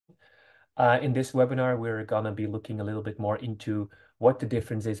In this webinar, we're going to be looking a little bit more into what the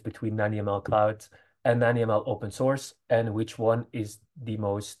difference is between NannyML Cloud and NannyML open source and which one is the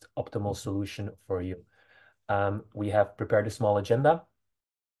most optimal solution for you. We have prepared a small agenda.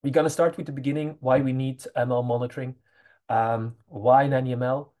 We're going to start with the beginning, why we need ML monitoring, why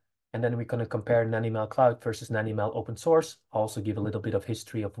NannyML, and then we're going to compare NannyML Cloud versus NannyML open source. Also give a little bit of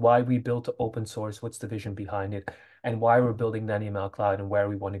history of why we built open source, what's the vision behind it, and why we're building NannyML Cloud and where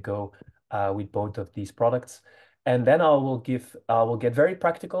we want to go with both of these products. And then I will get very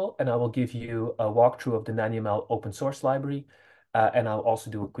practical, and I will give you a walkthrough of the NannyML open source library, and I'll also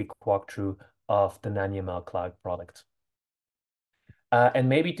do a quick walkthrough of the NannyML Cloud product. And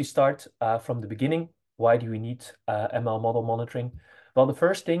maybe to start from the beginning, why do we need ML model monitoring? Well, the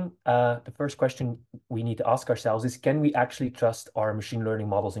first question we need to ask ourselves is, can we actually trust our machine learning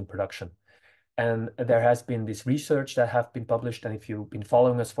models in production? And there has been this research that have been published, and if you've been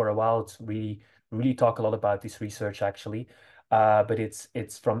following us for a while, we really talk a lot about this research actually. But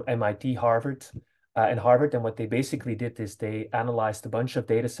it's from MIT, Harvard, and Harvard. And what they basically did is they analyzed a bunch of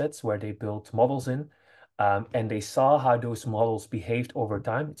data sets where they built models in, and they saw how those models behaved over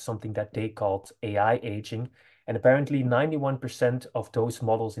time. It's something that they called AI aging. And apparently 91% of those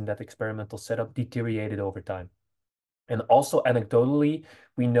models in that experimental setup deteriorated over time. And also anecdotally,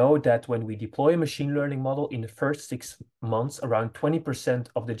 we know that when we deploy a machine learning model in the first 6 months, around 20%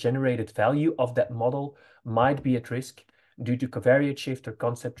 of the generated value of that model might be at risk due to covariate shift or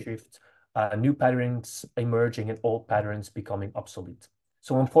concept shift, new patterns emerging and old patterns becoming obsolete.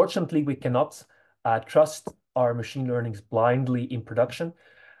 So unfortunately, we cannot trust our machine learnings blindly in production.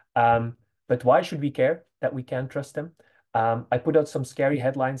 But why should we care that we can't trust them? I put out some scary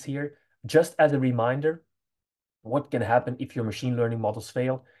headlines here just as a reminder what can happen if your machine learning models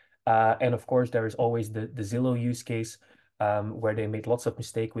fail. And of course, there is always the Zillow use case where they made lots of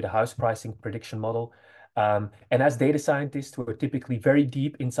mistakes with a house pricing prediction model. And as data scientists, we're typically very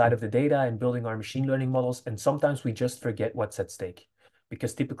deep inside of the data and building our machine learning models. And sometimes we just forget what's at stake,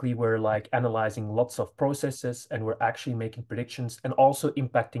 because typically we're like analyzing lots of processes and we're actually making predictions and also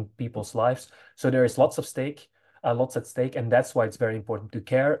impacting people's lives. So there is lots at stake. And that's why it's very important to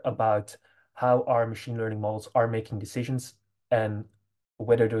care about how our machine learning models are making decisions and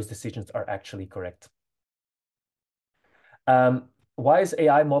whether those decisions are actually correct. Why is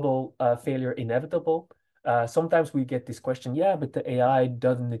AI model failure inevitable? Sometimes we get this question, yeah, but the AI,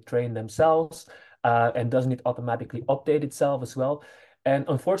 doesn't it train themselves? And doesn't it automatically update itself as well? And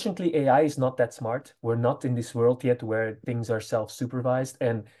unfortunately, AI is not that smart. We're not in this world yet where things are self-supervised.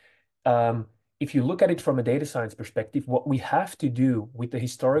 And if you look at it from a data science perspective, what we have to do with the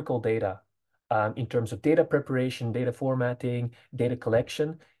historical data in terms of data preparation, data formatting, data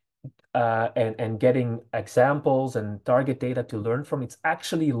collection, and getting examples and target data to learn from, it's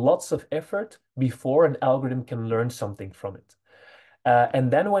actually lots of effort before an algorithm can learn something from it.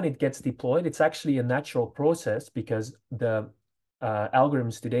 And then when it gets deployed, it's actually a natural process because the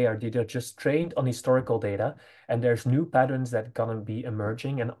algorithms today are just trained on historical data, and there's new patterns that gonna be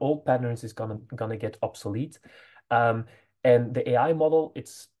emerging, and old patterns is gonna get obsolete. And the AI model,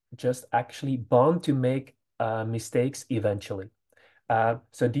 it's just actually bound to make mistakes eventually.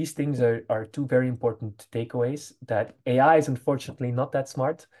 So these things are two very important takeaways, that AI is unfortunately not that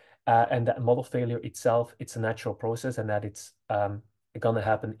smart, and that model failure itself, it's a natural process, and that it's gonna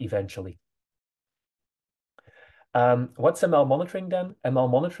happen eventually. What's ML monitoring then? ML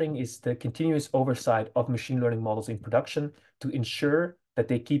monitoring is the continuous oversight of machine learning models in production to ensure that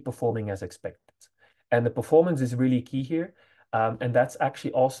they keep performing as expected. And the performance is really key here. And that's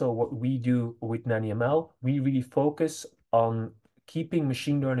actually also what we do with NannyML. We really focus on keeping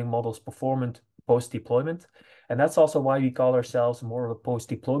machine learning models performant post-deployment. And that's also why we call ourselves more of a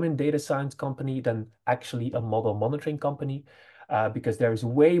post-deployment data science company than actually a model monitoring company, because there's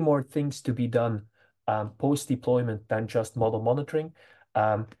way more things to be done post-deployment than just model monitoring.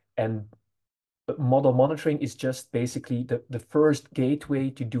 And model monitoring is just basically the first gateway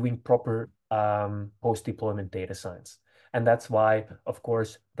to doing proper post-deployment data science. And that's why, of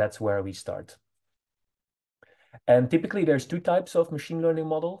course, that's where we start. And typically there's two types of machine learning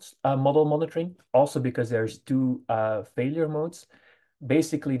models, model monitoring, also because there's two failure modes.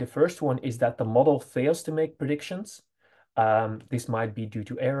 Basically, the first one is that the model fails to make predictions. This might be due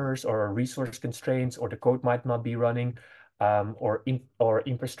to errors or resource constraints, or the code might not be running, or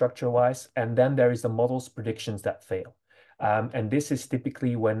infrastructure-wise. And then there is the model's predictions that fail. And this is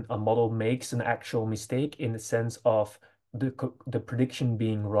typically when a model makes an actual mistake in the sense of the prediction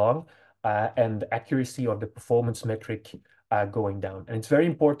being wrong, and the accuracy of the performance metric going down. And it's very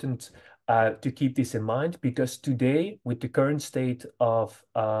important to keep this in mind, because today, with the current state of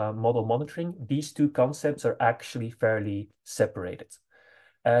model monitoring, these two concepts are actually fairly separated.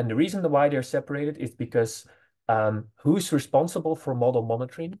 And the reason why they're separated is because who's responsible for model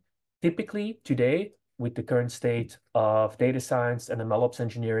monitoring? Typically, today, with the current state of data science and MLOps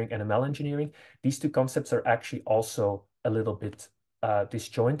engineering and ML engineering, these two concepts are actually also a little bit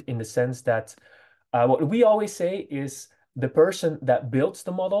disjoint, in the sense that what we always say is the person that builds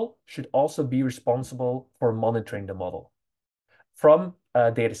the model should also be responsible for monitoring the model from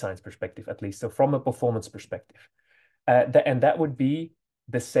a data science perspective, at least, so from a performance perspective. And that would be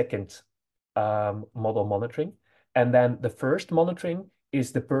the second model monitoring. And then the first monitoring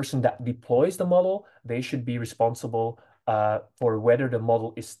is the person that deploys the model. They should be responsible for whether the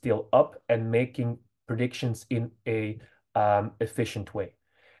model is still up and making predictions in a efficient way.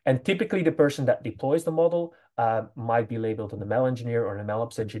 And typically, the person that deploys the model might be labeled an ML engineer or an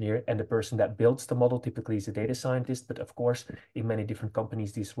MLOps engineer, and the person that builds the model typically is a data scientist. But of course, in many different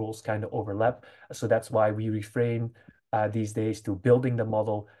companies, these roles kind of overlap. So that's why we refrain these days to building the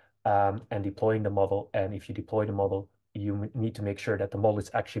model and deploying the model. And if you deploy the model, you need to make sure that the model is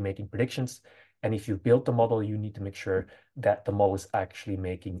actually making predictions. And if you build the model, you need to make sure that the model is actually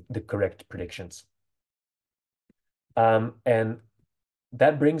making the correct predictions. And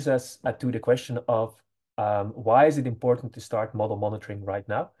that brings us to the question of why is it important to start model monitoring right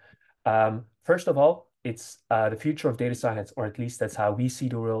now? First of all, it's the future of data science, or at least that's how we see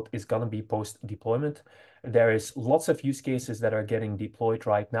the world, is going to be post-deployment. There is lots of use cases that are getting deployed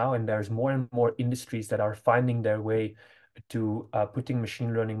right now, and there's more and more industries that are finding their way to putting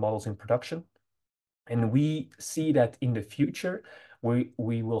machine learning models in production. And we see that in the future, we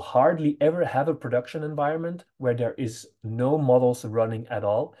will hardly ever have a production environment where there is no models running at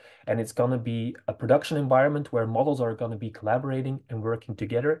all. And it's going to be a production environment where models are going to be collaborating and working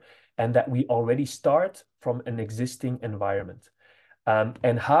together, and that we already start from an existing environment.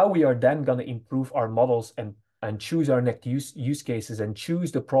 And how we are then going to improve our models and choose our next use cases and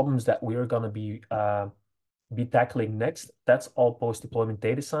choose the problems that we are going to be tackling next, that's all post-deployment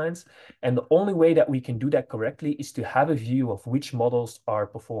data science. And the only way that we can do that correctly is to have a view of which models are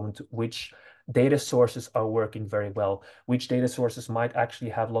performant, which data sources are working very well, which data sources might actually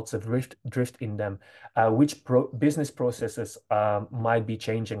have lots of drift in them, which business processes might be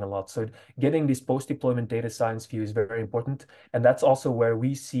changing a lot. So getting this post-deployment data science view is very important. And that's also where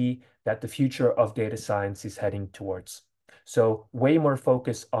we see that the future of data science is heading towards. So way more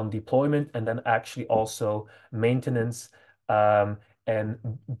focus on deployment, and then actually also maintenance and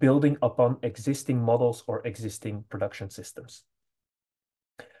building upon existing models or existing production systems.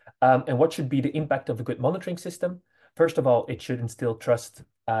 And what should be the impact of a good monitoring system? First of all, it should instill trust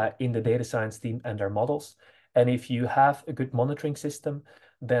in the data science team and their models. And if you have a good monitoring system,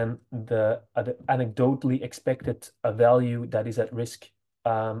 then the anecdotally expected value that is at risk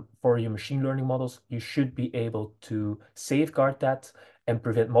for your machine learning models, you should be able to safeguard that and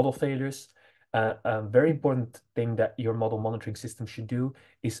prevent model failures. A very important thing that your model monitoring system should do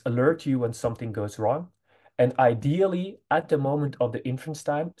is alert you when something goes wrong. And ideally at the moment of the inference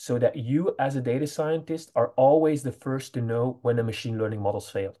time, so that you as a data scientist are always the first to know when the machine learning models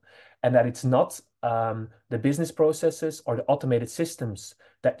fail. And that it's not the business processes or the automated systems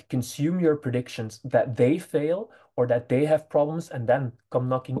that consume your predictions, that they fail or that they have problems and then come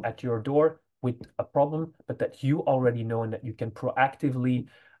knocking at your door with a problem, but that you already know and that you can proactively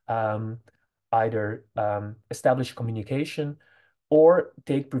either establish communication or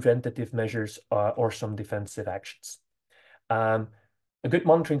take preventative measures or some defensive actions. A good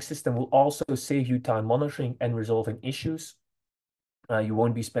monitoring system will also save you time monitoring and resolving issues. You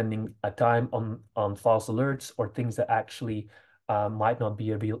won't be spending time on false alerts or things that actually might not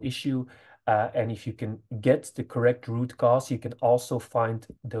be a real issue. And if you can get the correct root cause, you can also find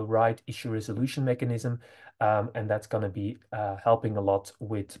the right issue resolution mechanism. And that's going to be helping a lot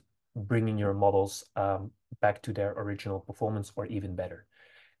with bringing your models back to their original performance or even better.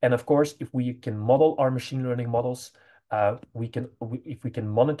 And of course, if we can model our machine learning models, if we can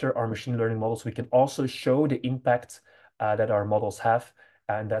monitor our machine learning models, we can also show the impact that our models have.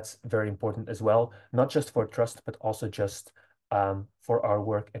 And that's very important as well, not just for trust, but also just for our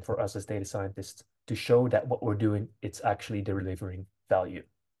work and for us as data scientists to show that what we're doing, it's actually delivering value.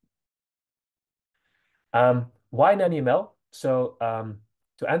 Why NannyML? So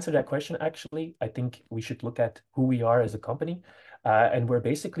to answer that question, actually, I think we should look at who we are as a company. And we're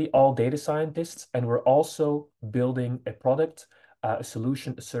basically all data scientists, and we're also building a product, a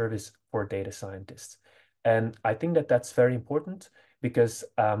solution, a service for data scientists. And I think that that's very important because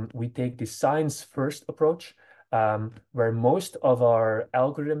we take the science-first approach, where most of our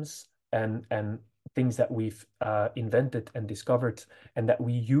algorithms and things that we've invented and discovered and that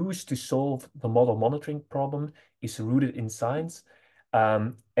we use to solve the model monitoring problem is rooted in science.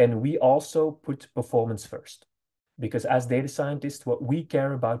 And we also put performance first. Because as data scientists, what we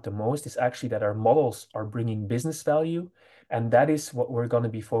care about the most is actually that our models are bringing business value. And that is what we're going to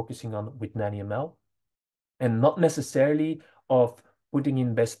be focusing on with NannyML. And not necessarily of putting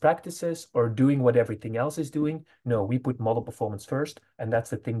in best practices or doing what everything else is doing. No, we put model performance first, and that's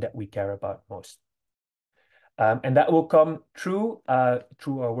the thing that we care about most. And that will come through our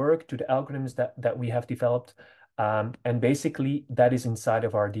work, to the algorithms that we have developed. And basically, that is inside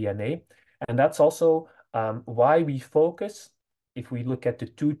of our DNA. And that's also why we focus, if we look at the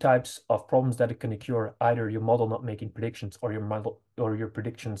two types of problems that it can occur, either your model not making predictions or your model or your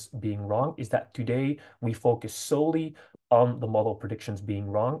predictions being wrong, is that today we focus solely on the model predictions being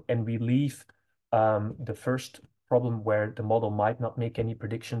wrong, and we leave the first problem where the model might not make any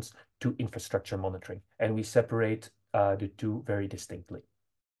predictions to infrastructure monitoring. And we separate the two very distinctly.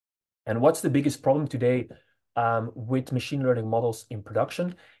 And what's the biggest problem today with machine learning models in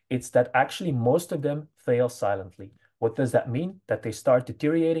production? It's that actually most of them fail silently. What does that mean? That they start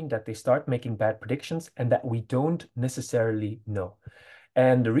deteriorating, that they start making bad predictions, and that we don't necessarily know.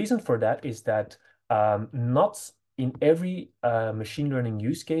 And the reason for that is that not in every machine learning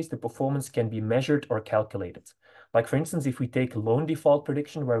use case, the performance can be measured or calculated. Like for instance, if we take loan default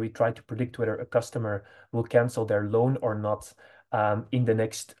prediction, where we try to predict whether a customer will cancel their loan or not in the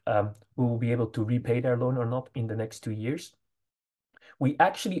next, will be able to repay their loan or not in the next 2 years. We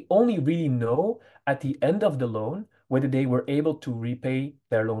actually only really know at the end of the loan whether they were able to repay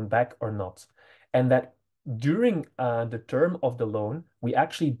their loan back or not. And that during the term of the loan, we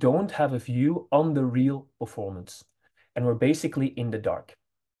actually don't have a view on the real performance. And we're basically in the dark.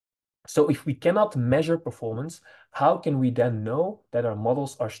 So if we cannot measure performance, how can we then know that our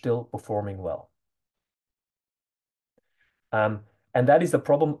models are still performing well? And that is the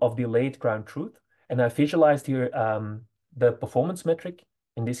problem of delayed ground truth. And I visualized here the performance metric,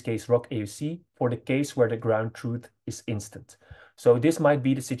 in this case, ROC AUC, for the case where the ground truth is instant. So this might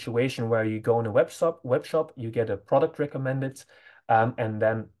be the situation where you go in a web shop, you get a product recommended, and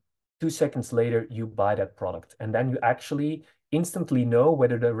then 2 seconds later, you buy that product. And then you actually instantly know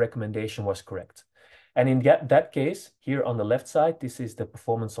whether the recommendation was correct. And in that case, here on the left side, this is the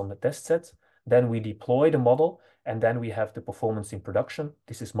performance on the test set. Then we deploy the model, and then we have the performance in production.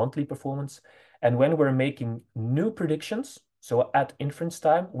 This is monthly performance. And when we're making new predictions, so at inference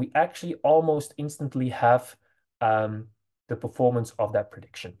time, we actually almost instantly have the performance of that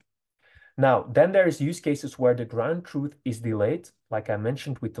prediction. Now, then there's use cases where the ground truth is delayed, like I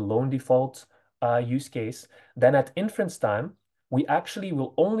mentioned with the loan default use case. Then at inference time, we actually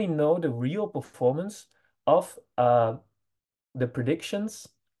will only know the real performance of the predictions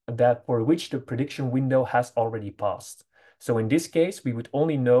that for which the prediction window has already passed. So in this case, we would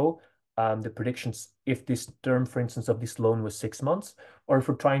only know the predictions if this term, for instance, of this loan was 6 months, or if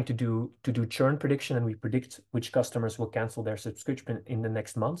we're trying to do churn prediction and we predict which customers will cancel their subscription in the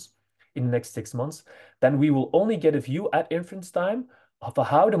next 6 months, then we will only get a view at inference time of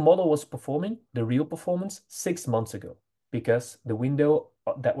how the model was performing, the real performance, 6 months ago, because the window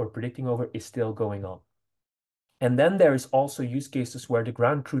that we're predicting over is still going on. And then there is also use cases where the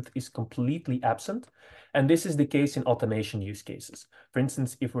ground truth is completely absent. And this is the case in automation use cases. For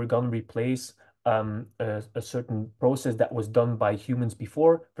instance, if we're going to replace a certain process that was done by humans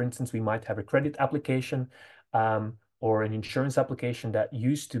before, for instance, we might have a credit application or an insurance application that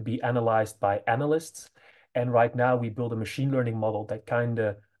used to be analyzed by analysts. And right now we build a machine learning model that kind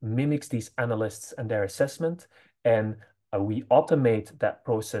of mimics these analysts and their assessment. And we automate that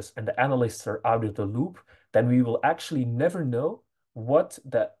process and the analysts are out of the loop, then we will actually never know what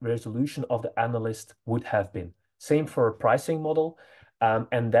the resolution of the analyst would have been. Same for a pricing model.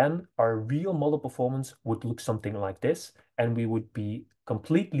 And then our real model performance would look something like this, and we would be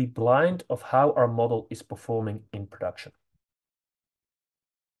completely blind of how our model is performing in production.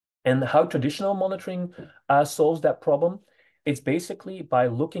 And how traditional monitoring solves that problem, it's basically by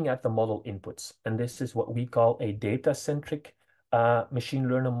looking at the model inputs. And this is what we call a data-centric machine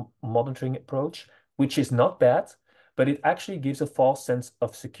learning monitoring approach, which is not bad, but it actually gives a false sense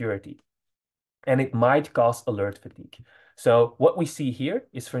of security. And it might cause alert fatigue. So what we see here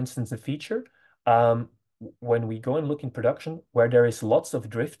is, for instance, a feature when we go and look in production where there is lots of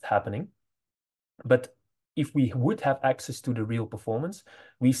drift happening. But if we would have access to the real performance,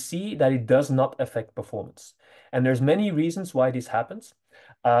 we see that it does not affect performance. And there's many reasons why this happens.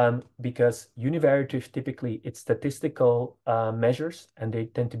 Because univariate drift, typically it's statistical measures, and they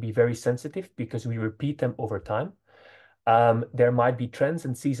tend to be very sensitive because we repeat them over time. There might be trends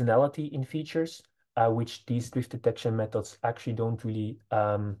and seasonality in features, which these drift detection methods actually don't really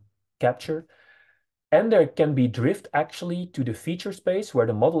capture. And there can be drift actually to the feature space where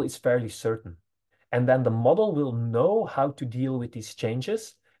the model is fairly certain. And then the model will know how to deal with these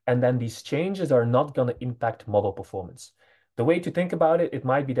changes. And then these changes are not going to impact model performance. The way to think about it, it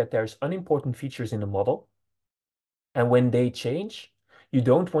might be that there's unimportant features in the model. And when they change, you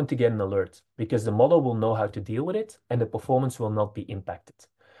don't want to get an alert because the model will know how to deal with it and the performance will not be impacted.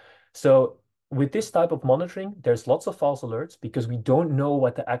 So with this type of monitoring, there's lots of false alerts because we don't know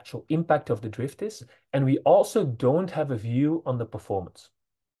what the actual impact of the drift is. And we also don't have a view on the performance.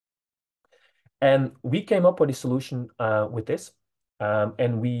 And we came up with a solution with this.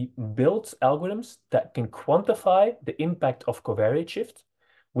 And we built algorithms that can quantify the impact of covariate shift,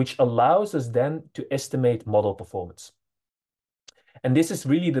 which allows us then to estimate model performance. And this is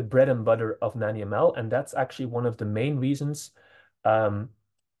really the bread and butter of NannyML. And that's actually one of the main reasons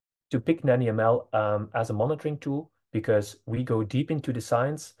to pick NannyML as a monitoring tool, because we go deep into the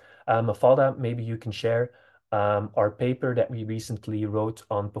science. Mafalda, maybe you can share our paper that we recently wrote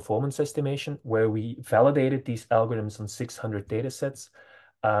on performance estimation, where we validated these algorithms on 600 data sets,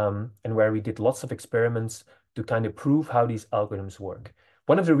 and where we did lots of experiments to kind of prove how these algorithms work.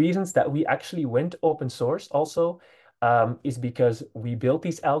 One of the reasons that we actually went open source also is because we built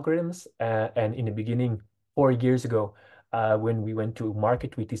these algorithms, and in the beginning, 4 years ago, when we went to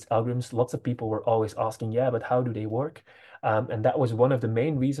market with these algorithms, lots of people were always asking, yeah, but how do they work? And that was one of the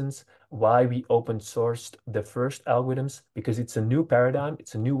main reasons why we open sourced the first algorithms, because it's a new paradigm,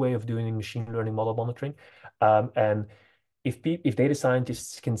 it's a new way of doing machine learning model monitoring. And if data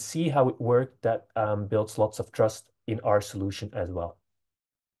scientists can see how it worked, that builds lots of trust in our solution as well.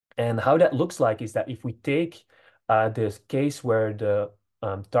 And how that looks like is that if we take this case where the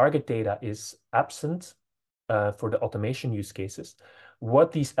target data is absent for the automation use cases,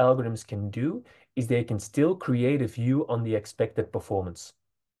 what these algorithms can do is they can still create a view on the expected performance.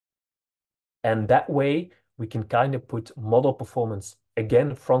 And that way, we can kind of put model performance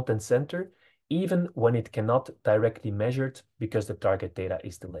again front and center, even when it cannot directly measure it because the target data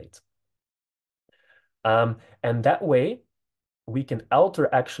is delayed. And that way, we can alter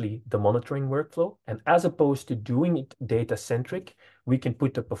actually the monitoring workflow. And as opposed to doing it data-centric, we can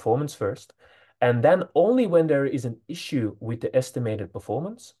put the performance first. And then only when there is an issue with the estimated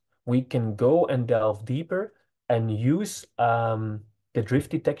performance, we can go and delve deeper and use the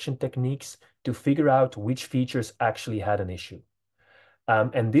drift detection techniques to figure out which features actually had an issue.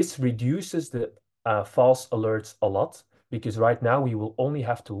 And this reduces the false alerts a lot, because right now we will only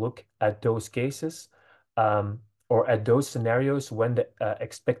have to look at those cases or at those scenarios when the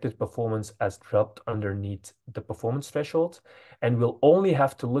expected performance has dropped underneath the performance threshold. And we'll only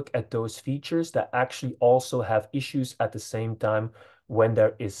have to look at those features that actually also have issues at the same time when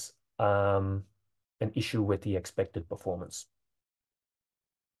there is an issue with the expected performance.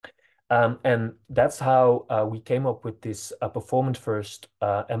 And that's how we came up with this performance-first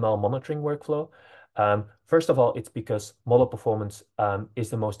ML monitoring workflow. First of all, it's because model performance is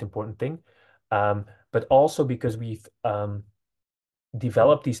the most important thing, but also because we've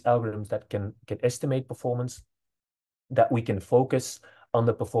developed these algorithms that can estimate performance, that we can focus on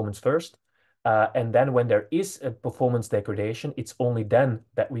the performance first. And then when there is a performance degradation, it's only then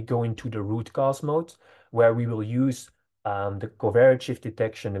that we go into the root cause mode, where we will use the covariate shift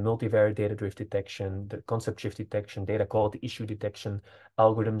detection, the multivariate data drift detection, the concept shift detection, data quality issue detection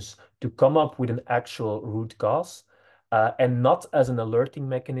algorithms to come up with an actual root cause, and not as an alerting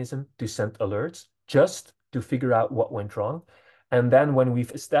mechanism to send alerts, just to figure out what went wrong. And then when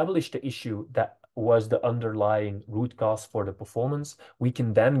we've established the issue that was the underlying root cause for the performance, we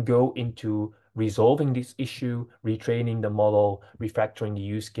can then go into resolving this issue, retraining the model, refactoring the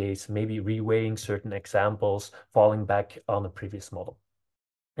use case, maybe reweighing certain examples, falling back on a previous model.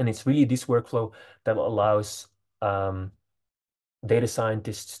 And it's really this workflow that allows data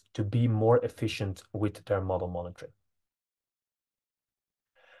scientists to be more efficient with their model monitoring.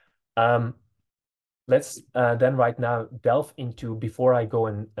 Let's then right now delve into, before I go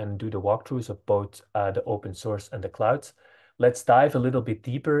and do the walkthroughs of both the open source and the clouds, let's dive a little bit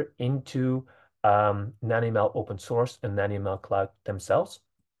deeper into NannyML open source and NannyML cloud themselves.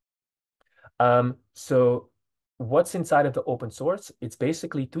 So what's inside of the open source? It's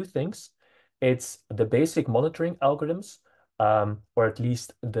basically two things. It's the basic monitoring algorithms, or at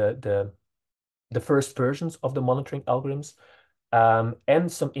least the first versions of the monitoring algorithms,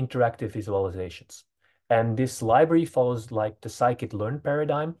 and some interactive visualizations. And this library follows like the scikit-learn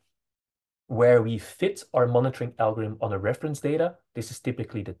paradigm, where we fit our monitoring algorithm on a reference data. This is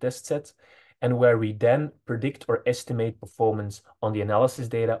typically the test set. and where we then predict or estimate performance on the analysis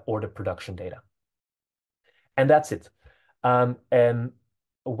data or the production data. And that's it. And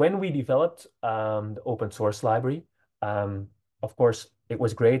when we developed the open source library, of course, it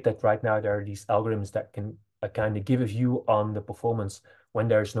was great that right now there are these algorithms that can kind of give a view on the performance when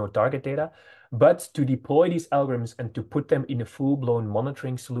there's no target data. But to deploy these algorithms and to put them in a full-blown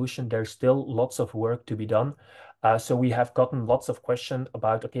monitoring solution, there's still lots of work to be done. So we have gotten lots of questions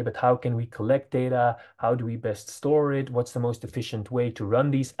about, okay, but how can we collect data? How do we best store it? What's the most efficient way to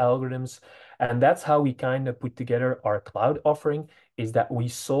run these algorithms? And that's how we kind of put together our cloud offering, is that we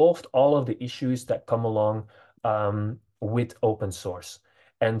solved all of the issues that come along with open source.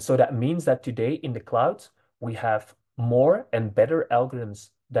 And so that means that today in the cloud, we have more and better algorithms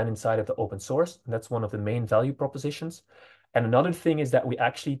than inside of the open source. And that's one of the main value propositions. And another thing is that we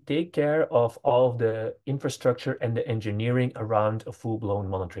actually take care of all of the infrastructure and the engineering around a full-blown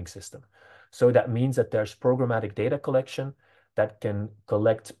monitoring system. So that means that there's programmatic data collection that can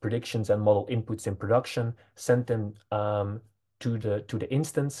collect predictions and model inputs in production, send them to the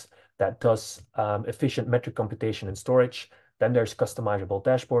instance that does efficient metric computation and storage. Then there's customizable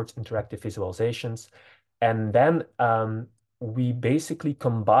dashboards, interactive visualizations. And then we basically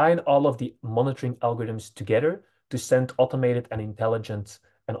combine all of the monitoring algorithms together to send automated and intelligent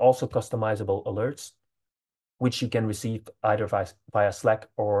and also customizable alerts, which you can receive either via Slack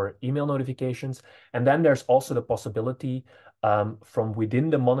or email notifications. And then there's also the possibility from within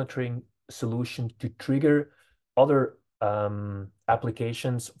the monitoring solution to trigger other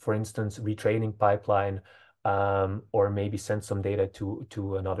applications, for instance, retraining pipeline, or maybe send some data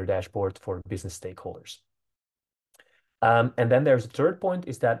to another dashboard for business stakeholders. And then there's a third point,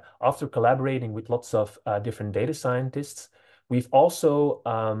 is that after collaborating with lots of different data scientists, we've also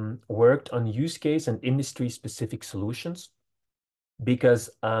worked on use case and industry-specific solutions,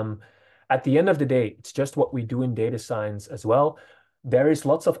 because at the end of the day, it's just what we do in data science as well. There is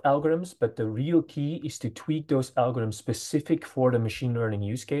lots of algorithms, but the real key is to tweak those algorithms specific for the machine learning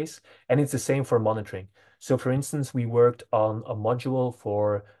use case. And it's the same for monitoring. So for instance, we worked on a module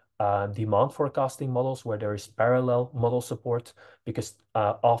for demand forecasting models where there is parallel model support, because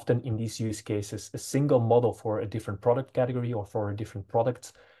often in these use cases, a single model for a different product category or for a different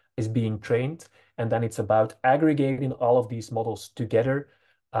product is being trained. And then it's about aggregating all of these models together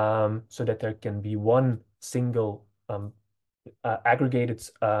so that there can be one single aggregated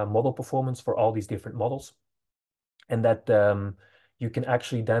model performance for all these different models. And that you can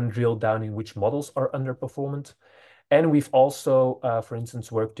actually then drill down in which models are underperformant. And we've also, for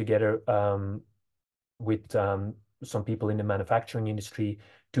instance, worked together with some people in the manufacturing industry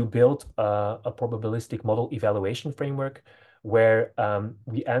to build a probabilistic model evaluation framework where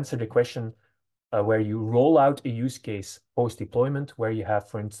we answer the question where you roll out a use case post-deployment, where you have,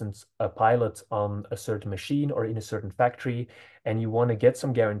 for instance, a pilot on a certain machine or in a certain factory, and you want to get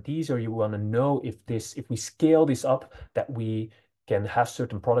some guarantees, or you want to know if we scale this up, that we can have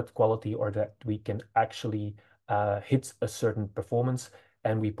certain product quality, or that we can actually hits a certain performance,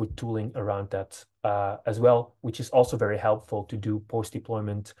 and we put tooling around that as well, which is also very helpful to do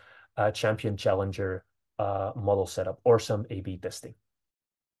post-deployment champion challenger model setup or some A/B testing.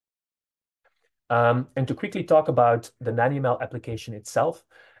 And to quickly talk about the NannyML application itself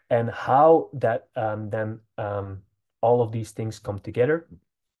and how that then all of these things come together.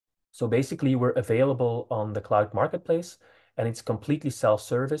 So basically, we're available on the cloud marketplace, and it's completely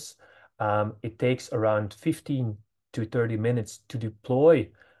self-service. It takes around 15 to 30 minutes to deploy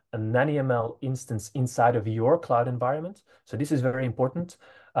a NannyML instance inside of your cloud environment. So this is very important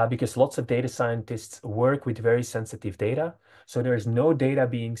because lots of data scientists work with very sensitive data. So there is no data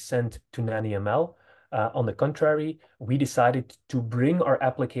being sent to NannyML. On the contrary, we decided to bring our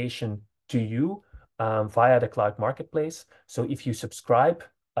application to you via the cloud marketplace. So if you subscribe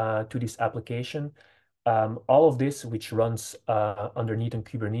to this application, all of this, which runs underneath in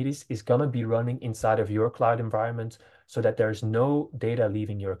Kubernetes, is going to be running inside of your cloud environment so that there's no data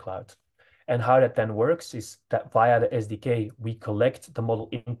leaving your cloud. And how that then works is that via the SDK, we collect the model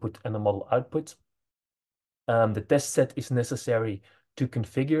input and the model output. The test set is necessary to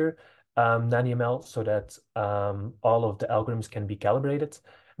configure NannyML so that all of the algorithms can be calibrated.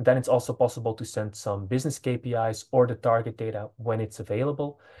 And then it's also possible to send some business KPIs or the target data when it's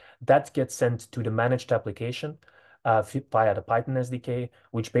available. That gets sent to the managed application via the Python SDK,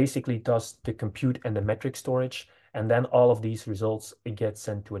 which basically does the compute and the metric storage. And then all of these results get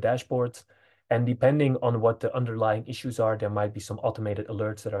sent to a dashboard. And depending on what the underlying issues are, there might be some automated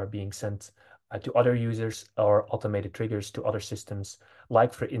alerts that are being sent to other users or automated triggers to other systems,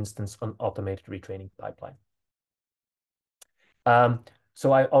 like, for instance, an automated retraining pipeline.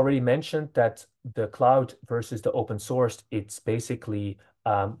 So I already mentioned that the cloud versus the open source, it's basically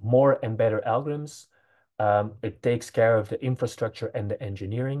more and better algorithms. It takes care of the infrastructure and the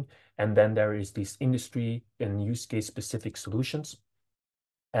engineering. And then there is these industry and use case specific solutions.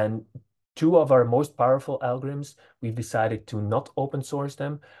 And two of our most powerful algorithms, we've decided to not open source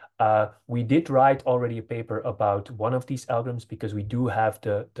them. We did write already a paper about one of these algorithms because we do have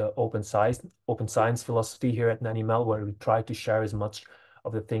the open science philosophy here at NannyML, where we try to share as much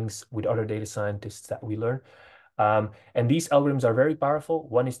of the things with other data scientists that we learn. And these algorithms are very powerful.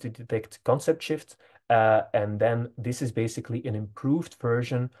 One is to detect concept shift. And then this is basically an improved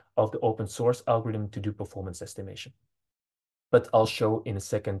version of the open source algorithm to do performance estimation. But I'll show in a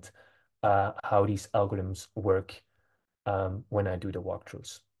second how these algorithms work when I do the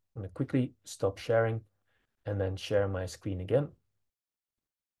walkthroughs. I'm going to quickly stop sharing and then share my screen again.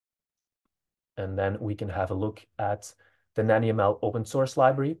 And then we can have a look at the NannyML open source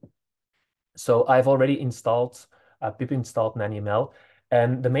library. So I've already installed, pip installed NannyML.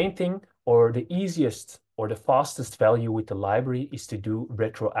 And the main thing, or the easiest or the fastest value with the library is to do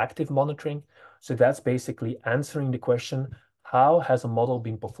retroactive monitoring. So that's basically answering the question, how has a model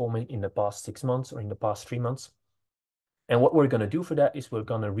been performing in the past 6 months or in the past 3 months? And what we're going to do for that is we're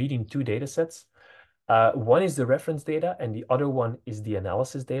going to read in two data sets. One is the reference data and the other one is the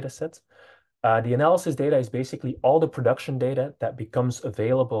analysis data set. The analysis data is basically all the production data that becomes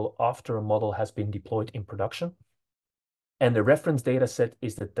available after a model has been deployed in production. And the reference data set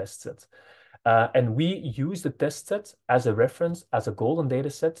is the test set. And we use the test set as a reference, as a golden data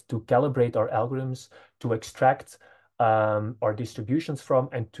set to calibrate our algorithms, to extract our distributions from,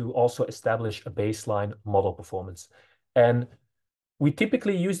 and to also establish a baseline model performance. And we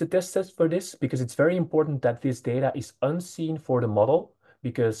typically use the test set for this because it's very important that this data is unseen for the model,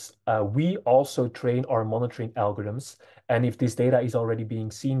 because we also train our monitoring algorithms. And if this data is already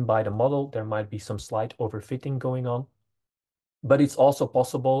being seen by the model, there might be some slight overfitting going on. But it's also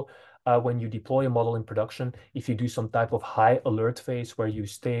possible when you deploy a model in production, if you do some type of high alert phase where you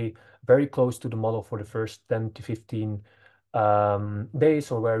stay very close to the model for the first 10 to 15 days,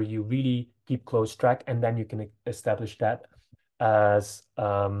 or where you really keep close track, and then you can establish that as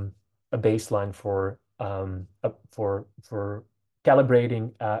a baseline for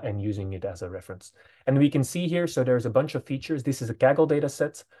calibrating and using it as a reference. And we can see here, so there's a bunch of features. This is a Kaggle data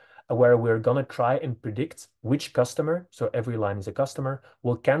set where we're going to try and predict which customer, so every line is a customer,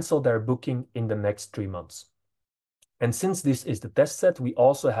 will cancel their booking in the next 3 months. And since this is the test set, we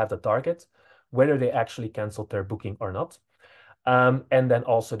also have the target, whether they actually canceled their booking or not, and then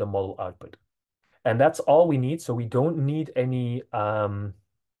also the model output. And that's all we need. So we don't need any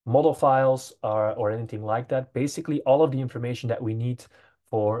model files or anything like that. Basically, all of the information that we need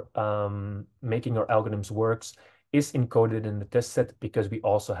for making our algorithms works is encoded in the test set, because we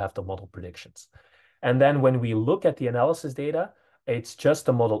also have the model predictions. And then when we look at the analysis data, it's just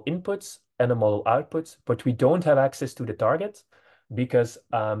the model inputs and the model outputs, but we don't have access to the target, because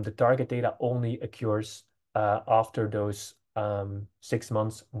the target data only occurs after those 6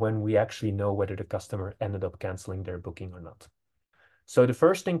 months, when we actually know whether the customer ended up canceling their booking or not. So the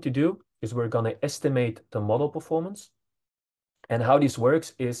first thing to do is we're going to estimate the model performance. And how this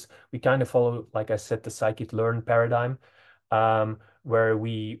works is we kind of follow, like I said, the scikit-learn paradigm, where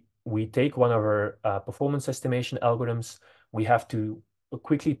we take one of our performance estimation algorithms. We have to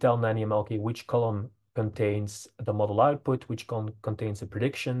quickly tell NannyML, okay, which column contains the model output, which contains the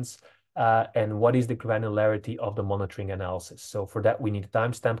predictions, and what is the granularity of the monitoring analysis. So for that, we need a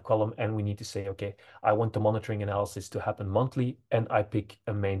timestamp column, and we need to say, okay, I want the monitoring analysis to happen monthly, and I pick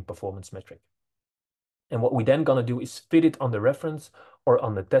a main performance metric. And what we then gonna do is fit it on the reference or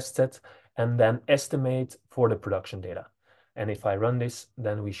on the test set, and then estimate for the production data. And if I run this,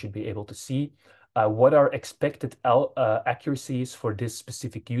 then we should be able to see what are expected accuracies for this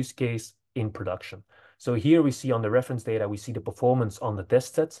specific use case in production. So here we see on the reference data, we see the performance on the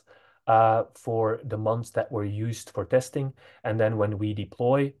test sets for the months that were used for testing. And then when we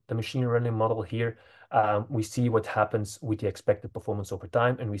deploy the machine learning model here, we see what happens with the expected performance over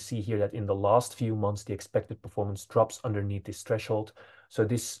time. And we see here that in the last few months, the expected performance drops underneath this threshold. So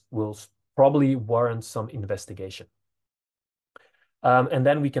this will probably warrant some investigation. And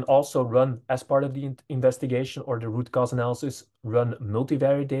then we can also run, as part of the investigation or the root cause analysis, run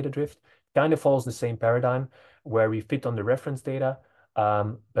multivariate data drift. Kind of follows the same paradigm where we fit on the reference data.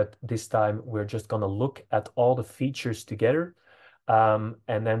 But this time we're just going to look at all the features together and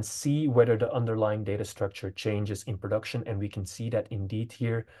then see whether the underlying data structure changes in production. And we can see that indeed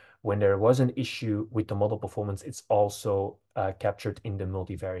here, when there was an issue with the model performance, it's also captured in the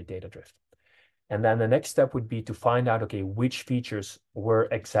multivariate data drift. And then the next step would be to find out, okay, which features were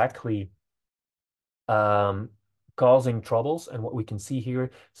exactly causing troubles. And what we can see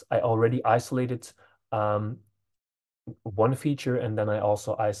here is I already isolated one feature, and then I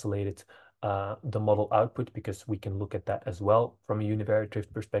also isolated the model output, because we can look at that as well from a univariate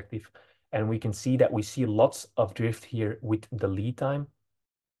drift perspective. And we can see that we see lots of drift here with the lead time,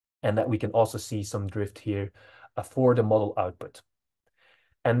 and that we can also see some drift here for the model output.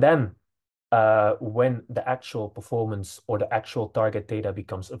 And then when the actual performance or the actual target data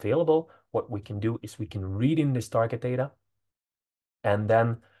becomes available, what we can do is we can read in this target data. And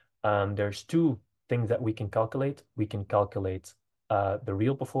then there's two things that we can calculate. We can calculate the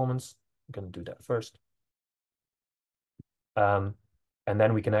real performance. I'm going to do that first. And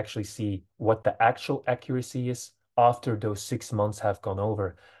then we can actually see what the actual accuracy is after those 6 months have gone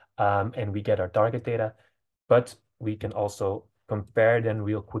over, and we get our target data. But we can also compare then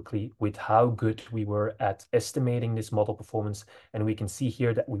real quickly with how good we were at estimating this model performance. And we can see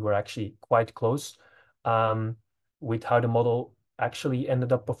here that we were actually quite close with how the model actually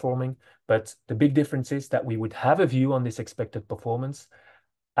ended up performing. But the big difference is that we would have a view on this expected performance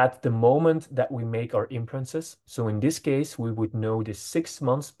at the moment that we make our inferences. So in this case, we would know this 6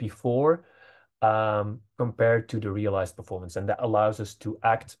 months before compared to the realized performance. And that allows us to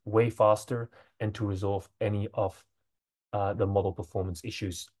act way faster and to resolve any of the model performance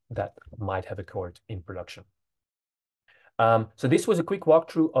issues that might have occurred in production. So this was a quick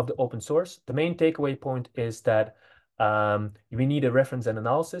walkthrough of the open source. The main takeaway point is that we need a reference and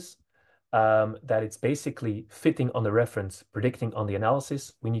analysis, that it's basically fitting on the reference, predicting on the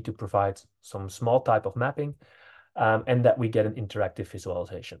analysis. We need to provide some small type of mapping, and that we get an interactive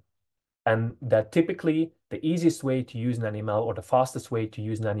visualization. And that typically the easiest way to use NannyML, or the fastest way to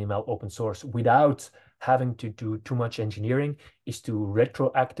use NannyML open source without having to do too much engineering, is to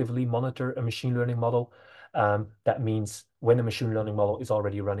retroactively monitor a machine learning model. That means when a machine learning model is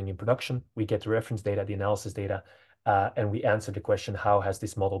already running in production, we get the reference data, the analysis data, and we answer the question, how has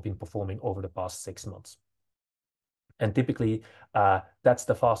this model been performing over the past 6 months? And typically, that's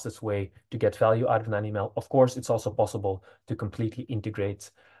the fastest way to get value out of NannyML. Of course, it's also possible to completely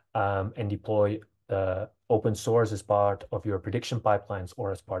integrate and deploy open source as part of your prediction pipelines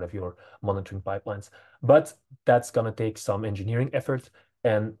or as part of your monitoring pipelines. But that's going to take some engineering effort.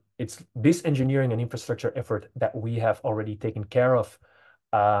 And it's this engineering and infrastructure effort that we have already taken care of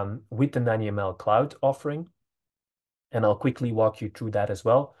with the NannyML Cloud offering. And I'll quickly walk you through that as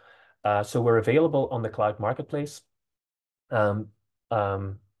well. So we're available on the cloud marketplace, both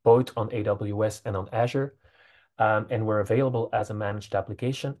on AWS and on Azure. And we're available as a managed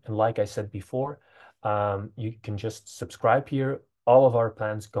application. And like I said before, you can just subscribe here. All of our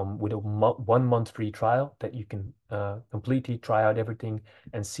plans come with a 1 month free trial that you can completely try out everything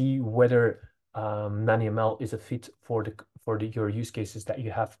and see whether NannyML is a fit for your use cases that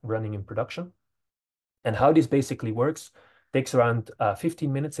you have running in production. And how this basically works takes around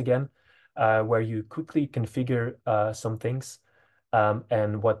 15 minutes again, where you quickly configure some things.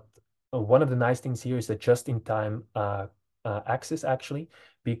 And one of the nice things here is the just-in-time access, actually,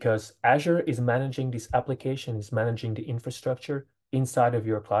 because Azure is managing this application, is managing the infrastructure inside of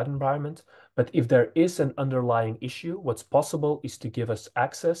your cloud environment. But if there is an underlying issue, what's possible is to give us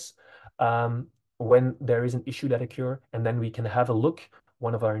access when there is an issue that occurs, and then we can have a look.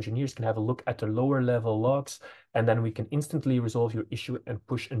 One of our engineers can have a look at the lower level logs, and then we can instantly resolve your issue and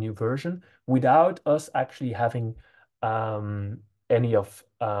push a new version without us actually having any of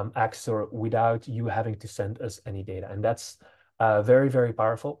access, or without you having to send us any data. And that's very, very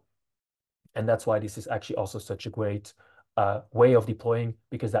powerful. And that's why this is actually also such a great way of deploying,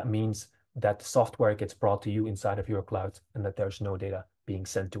 because that means that the software gets brought to you inside of your cloud, and that there's no data being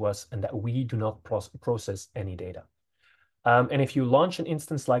sent to us, and that we do not process any data. And if you launch an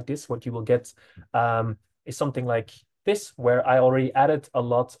instance like this, what you will get is something like this, where I already added a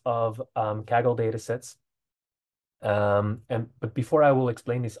lot of Kaggle data sets. But before I will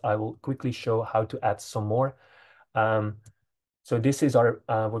explain this, I will quickly show how to add some more. So this is our,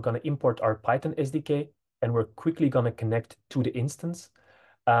 we're going to import our Python SDK, and we're quickly going to connect to the instance.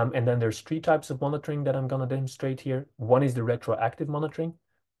 And then there's 3 types of monitoring that I'm going to demonstrate here. One is the retroactive monitoring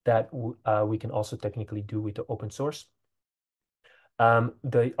that we can also technically do with the open source.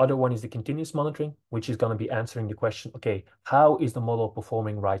 The other one is the continuous monitoring, which is going to be answering the question, okay, how is the model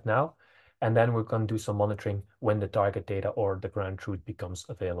performing right now? And then we're going to do some monitoring when the target data or the ground truth becomes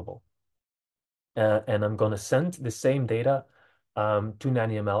available. And I'm going to send the same data to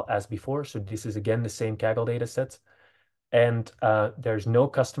NannyML as before. So this is, again, the same Kaggle data set. And there's no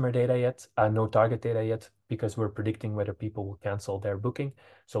customer data yet, no target data yet, because we're predicting whether people will cancel their booking.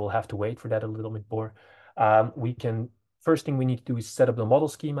 So we'll have to wait for that a little bit more. First thing we need to do is set up the model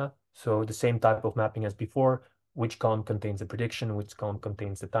schema. So the same type of mapping as before, which column contains the prediction, which column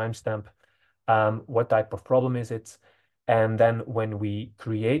contains the timestamp, what type of problem is it? And then when we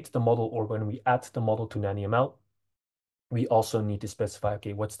create the model or when we add the model to NannyML, we also need to specify,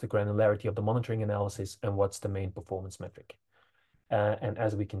 okay, what's the granularity of the monitoring analysis and what's the main performance metric? And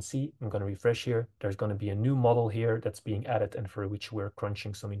as we can see, I'm going to refresh here. There's going to be a new model here that's being added and for which we're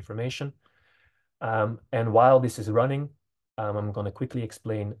crunching some information. And while this is running, I'm going to quickly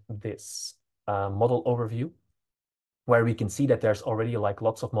explain this model overview, where we can see that there's already like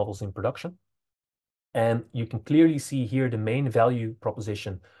lots of models in production. And you can clearly see here the main value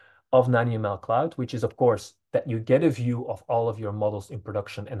proposition of NannyML Cloud, which is, of course, that you get a view of all of your models in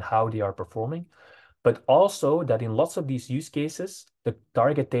production and how they are performing, but also that in lots of these use cases, the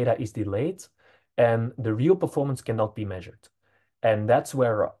target data is delayed and the real performance cannot be measured. And that's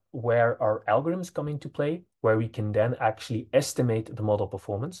where our algorithms come into play, where we can then actually estimate the model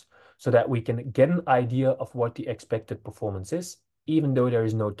performance so that we can get an idea of what the expected performance is, even though there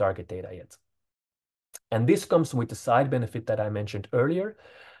is no target data yet. And this comes with the side benefit that I mentioned earlier,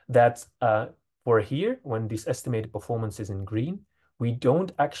 that for here, when this estimated performance is in green, we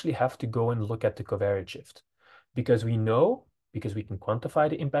don't actually have to go and look at the covariance shift, because we know, because we can quantify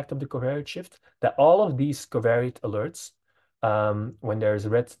the impact of the covariance shift, that all of these covariate alerts, when there is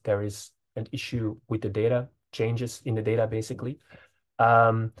red, there is an issue with the data, changes in the data, basically.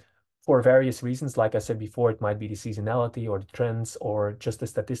 For various reasons, like I said before, it might be the seasonality or the trends or just the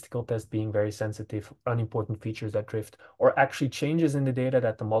statistical test being very sensitive, unimportant features that drift, or actually changes in the data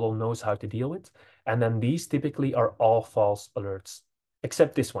that the model knows how to deal with. And then these typically are all false alerts,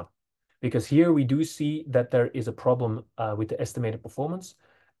 except this one, because here we do see that there is a problem with the estimated performance.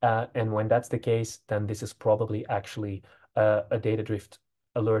 And when that's the case, then this is probably actually a data drift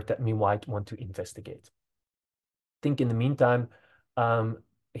alert that we might want to investigate. I think in the meantime,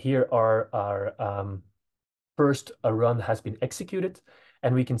 here our first run has been executed,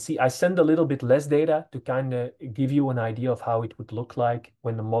 and we can see I send a little bit less data to kind of give you an idea of how it would look like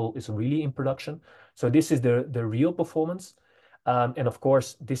when the model is really in production. So this is the real performance. And of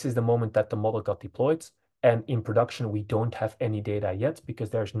course, this is the moment that the model got deployed. And in production, we don't have any data yet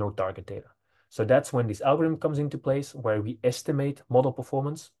because there's no target data. So that's when this algorithm comes into place, where we estimate model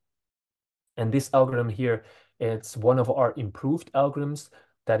performance. And this algorithm here, it's one of our improved algorithms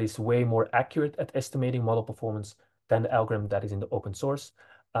that is way more accurate at estimating model performance than the algorithm that is in the open source.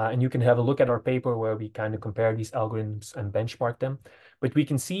 And you can have a look at our paper where we kind of compare these algorithms and benchmark them. But we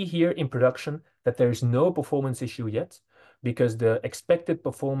can see here in production that there is no performance issue yet, because the expected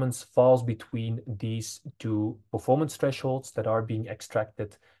performance falls between these two performance thresholds that are being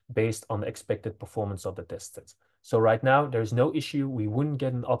extracted based on the expected performance of the test set. So right now, there's no issue. We wouldn't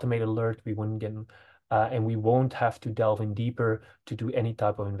get an automated alert. We wouldn't get and we won't have to delve in deeper to do any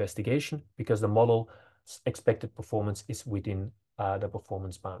type of investigation, because the model's expected performance is within the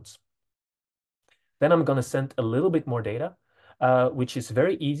performance bounds. Then I'm going to send a little bit more data, which is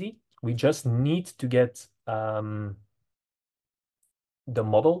very easy. We just need to get the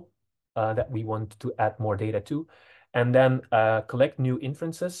model that we want to add more data to, and then collect new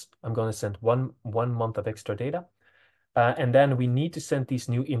inferences. I'm going to send one month of extra data. And then we need to send these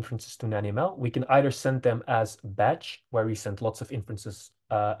new inferences to NannyML. We can either send them as batch, where we send lots of inferences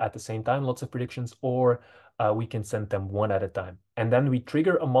at the same time, lots of predictions, or we can send them one at a time. And then we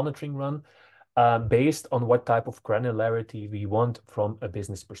trigger a monitoring run based on what type of granularity we want from a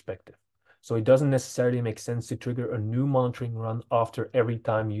business perspective. So it doesn't necessarily make sense to trigger a new monitoring run after every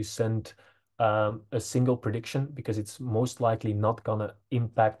time you send a single prediction, because it's most likely not going to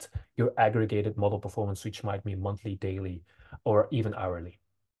impact your aggregated model performance, which might be monthly, daily, or even hourly.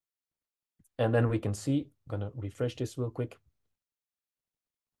 And then we can see, I'm going to refresh this real quick,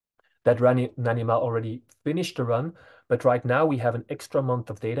 that NannyML already finished the run, but right now we have an extra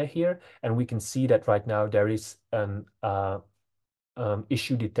month of data here, and we can see that right now there is an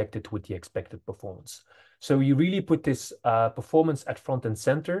issue detected with the expected performance. So you really put this performance at front and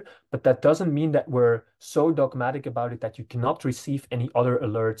center, but that doesn't mean that we're so dogmatic about it that you cannot receive any other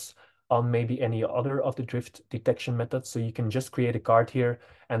alerts on maybe any other of the drift detection methods. So you can just create a card here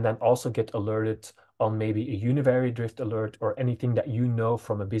and then also get alerted on maybe a univariate drift alert or anything that you know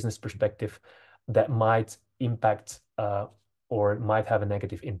from a business perspective that might impact or might have a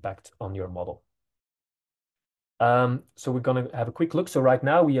negative impact on your model. So we're going to have a quick look. So right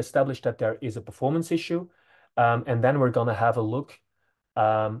now we established that there is a performance issue, and then we're going to have a look.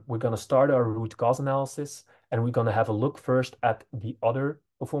 We're going to start our root cause analysis, and we're going to have a look first at the other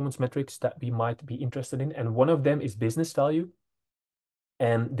performance metrics that we might be interested in, and one of them is business value.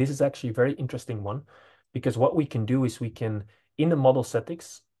 And this is actually a very interesting one, because what we can do is we can, in the model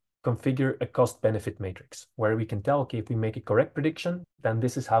settings, configure a cost benefit matrix where we can tell, okay, if we make a correct prediction, then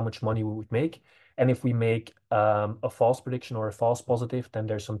this is how much money we would make. And if we make a false prediction or a false positive, then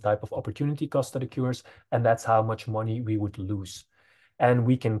there's some type of opportunity cost that occurs, and that's how much money we would lose. And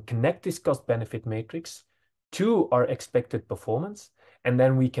we can connect this cost benefit matrix to our expected performance, and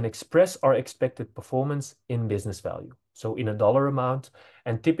then we can express our expected performance in business value, so in a dollar amount.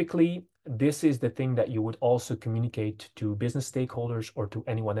 And typically, this is the thing that you would also communicate to business stakeholders or to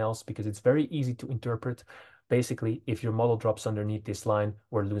anyone else, because it's very easy to interpret. Basically, if your model drops underneath this line,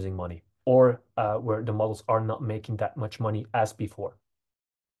 we're losing money, or where the models are not making that much money as before.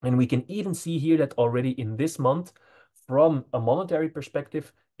 And we can even see here that already in this month, from a monetary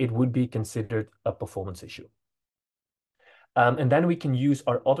perspective, it would be considered a performance issue. And then we can use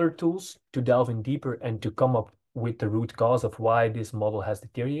our other tools to delve in deeper and to come up with the root cause of why this model has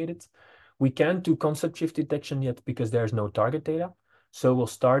deteriorated. We can't do concept shift detection yet because there's no target data. So we'll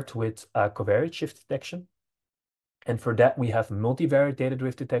start with covariate shift detection. And for that, we have multivariate data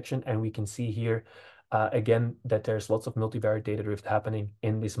drift detection. And we can see here, again, that there's lots of multivariate data drift happening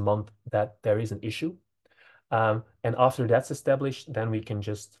in this month, that there is an issue. And after that's established, then we can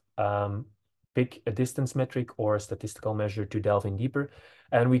just pick a distance metric or a statistical measure to delve in deeper.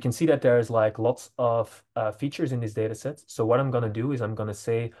 And we can see that there's like lots of features in this data set. So what I'm going to do is I'm going to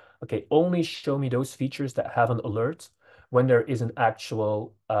say, okay, only show me those features that have an alert when there is an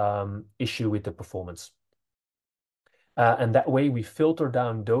actual issue with the performance. And that way we filter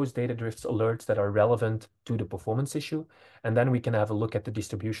down those data drifts alerts that are relevant to the performance issue. And then we can have a look at the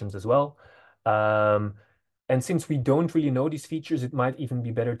distributions as well. And since we don't really know these features, it might even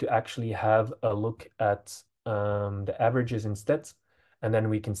be better to actually have a look at the averages instead. And then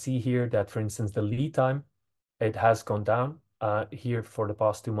we can see here that, for instance, the lead time, it has gone down here for the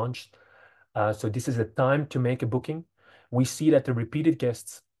past 2 months. So this is the time to make a booking. We see that the repeated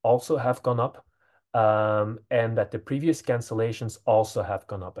guests also have gone up, and that the previous cancellations also have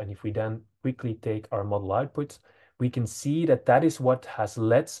gone up. And if we then quickly take our model output, we can see that that is what has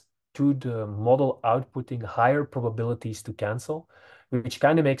led to the model outputting higher probabilities to cancel, which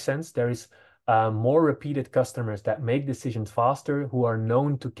kind of makes sense. There is more repeated customers that make decisions faster who are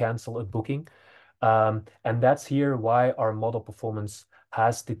known to cancel a booking. And that's here why our model performance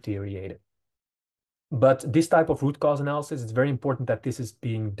has deteriorated. But this type of root cause analysis, it's very important that this is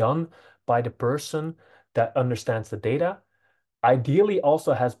being done by the person that understands the data, ideally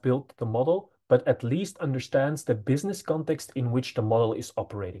also has built the model, but at least understands the business context in which the model is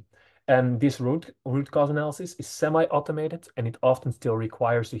operating. And this root cause analysis is semi-automated, and it often still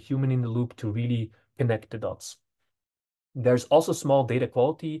requires a human in the loop to really connect the dots. There's also small data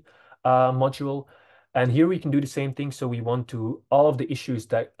quality module, and here we can do the same thing. So we want to, all of the issues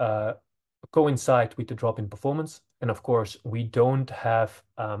that coincide with the drop in performance. And of course, we don't have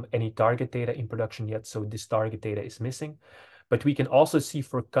any target data in production yet, so this target data is missing. But we can also see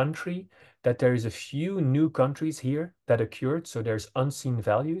for country that there is a few new countries here that occurred, so there's unseen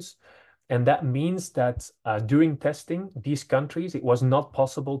values. And that means that during testing, these countries, it was not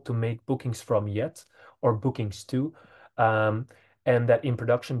possible to make bookings from yet, or bookings to. And that in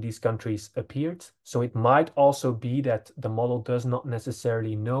production, these countries appeared. So it might also be that the model does not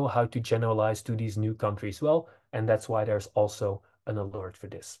necessarily know how to generalize to these new countries well, and that's why there's also an alert for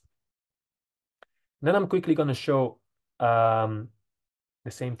this. Then I'm quickly going to show the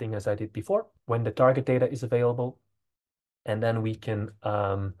same thing as I did before, when the target data is available. And then we can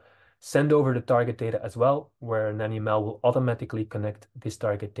send over the target data as well, where NannyML will automatically connect this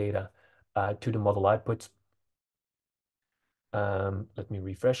target data to the model output. Let me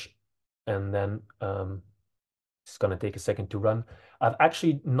refresh, and then it's going to take a second to run. I've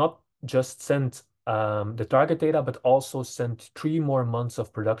actually not just sent the target data, but also sent 3 more months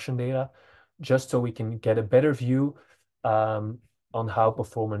of production data, just so we can get a better view on how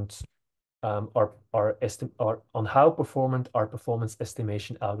performant our performance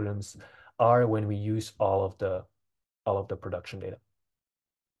estimation algorithms are when we use all of the production data.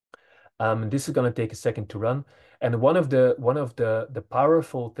 This is going to take a second to run. And one of the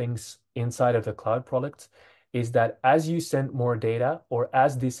powerful things inside of the cloud product is that as you send more data, or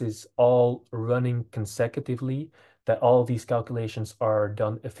as this is all running consecutively, that all of these calculations are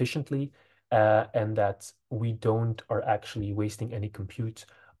done efficiently, and that we are actually wasting any compute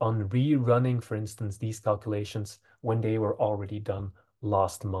on rerunning, for instance, these calculations when they were already done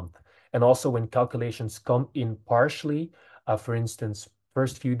last month. And also when calculations come in partially, for instance,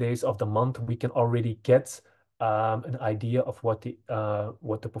 first few days of the month, we can already get an idea of what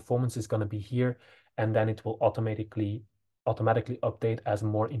the performance is going to be here, and then it will automatically update as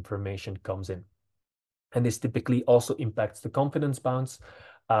more information comes in. And this typically also impacts the confidence bounds.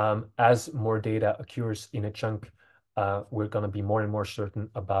 As more data occurs in a chunk, we're going to be more and more certain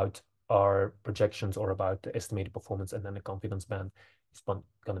about our projections or about the estimated performance, and then the confidence band is going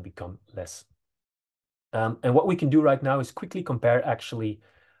to become less. And what we can do right now is quickly compare actually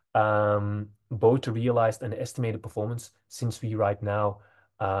both the realized and the estimated performance, since we right now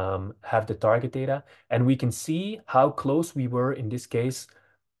have the target data, and we can see how close we were in this case.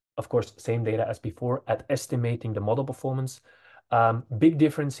 Of course, same data as before at estimating the model performance. Big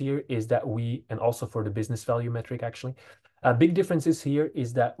difference here is that and also for the business value metric actually, big differences here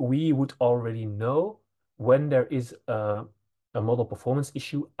is that we would already know when there is a model performance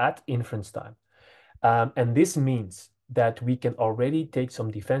issue at inference time. And this means that we can already take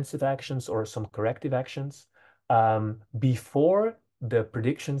some defensive actions or some corrective actions before the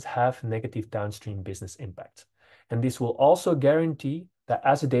predictions have negative downstream business impact. And this will also guarantee that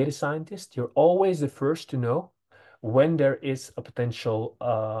as a data scientist, you're always the first to know when there is a potential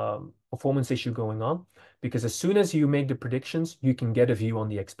performance issue going on, because as soon as you make the predictions, you can get a view on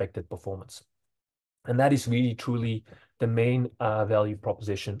the expected performance. And that is really truly the main value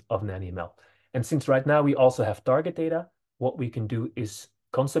proposition of NannyML. And since right now we also have target data, what we can do is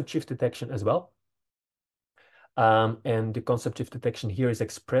concept shift detection as well. And the concept shift detection here is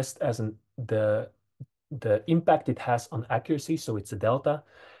expressed as the impact it has on accuracy, so it's a delta.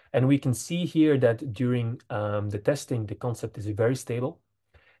 And we can see here that during the testing, the concept is very stable,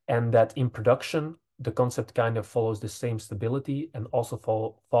 and that in production, the concept kind of follows the same stability and also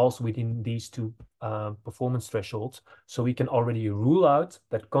falls within these two performance thresholds. So we can already rule out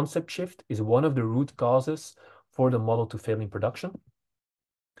that concept shift is one of the root causes for the model to fail in production.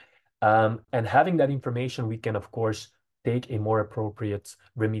 And having that information, we can, of course, take a more appropriate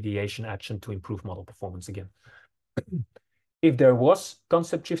remediation action to improve model performance again. If there was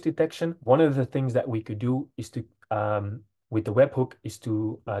concept shift detection, one of the things that we could do is to, with the webhook, is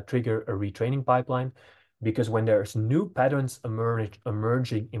to trigger a retraining pipeline, because when there's new patterns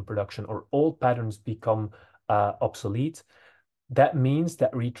emerging in production or old patterns become obsolete, that means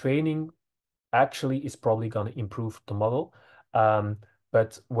that retraining actually is probably going to improve the model.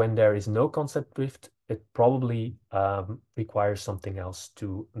 But when there is no concept drift, it probably requires something else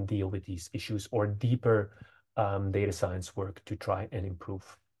to deal with these issues, or deeper data science work to try and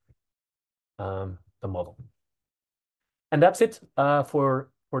improve the model. And that's it for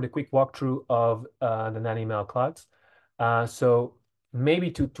the quick walkthrough of the NannyML clouds. So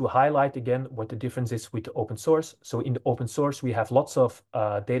maybe to highlight again what the difference is with the open source. So in the open source, we have lots of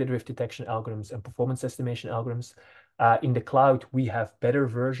data drift detection algorithms and performance estimation algorithms. In the cloud, we have better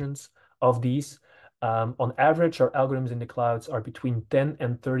versions of these. On average, our algorithms in the clouds are between 10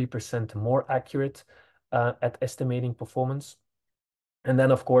 and 30% more accurate at estimating performance. And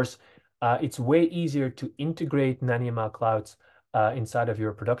then, of course, it's way easier to integrate NannyML clouds inside of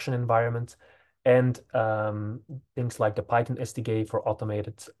your production environment. And things like the Python SDK for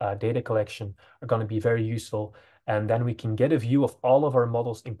automated data collection are going to be very useful. And then we can get a view of all of our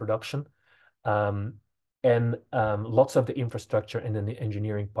models in production. And lots of the infrastructure and then the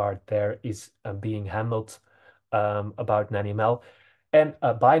engineering part there is being handled about NannyML and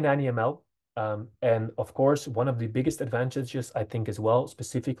by NannyML. And of course, one of the biggest advantages, I think, as well,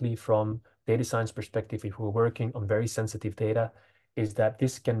 specifically from data science perspective, if we're working on very sensitive data, is that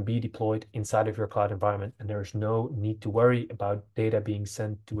this can be deployed inside of your cloud environment, and there is no need to worry about data being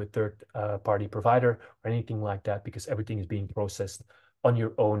sent to a third-party provider or anything like that, because everything is being processed on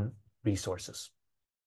your own resources.